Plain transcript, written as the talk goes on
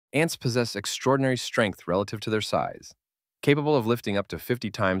Ants possess extraordinary strength relative to their size, capable of lifting up to 50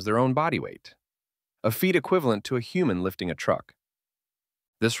 times their own body weight, a feat equivalent to a human lifting a truck.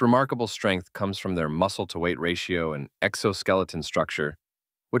 This remarkable strength comes from their muscle-to-weight ratio and exoskeleton structure,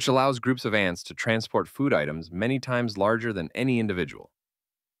 which allows groups of ants to transport food items many times larger than any individual.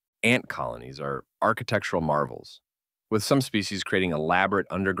 Ant colonies are architectural marvels, with some species creating elaborate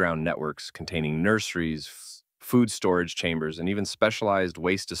underground networks containing nurseries, food storage chambers, and even specialized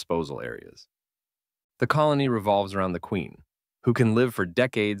waste disposal areas. The colony revolves around the queen, who can live for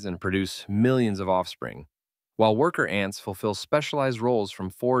decades and produce millions of offspring, while worker ants fulfill specialized roles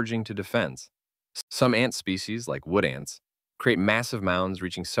from foraging to defense. Some ant species, like wood ants, create massive mounds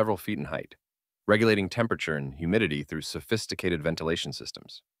reaching several feet in height, regulating temperature and humidity through sophisticated ventilation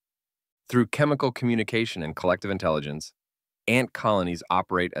systems. Through chemical communication and collective intelligence, ant colonies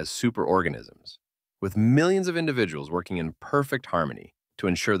operate as superorganisms, with millions of individuals working in perfect harmony to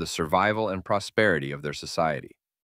ensure the survival and prosperity of their society.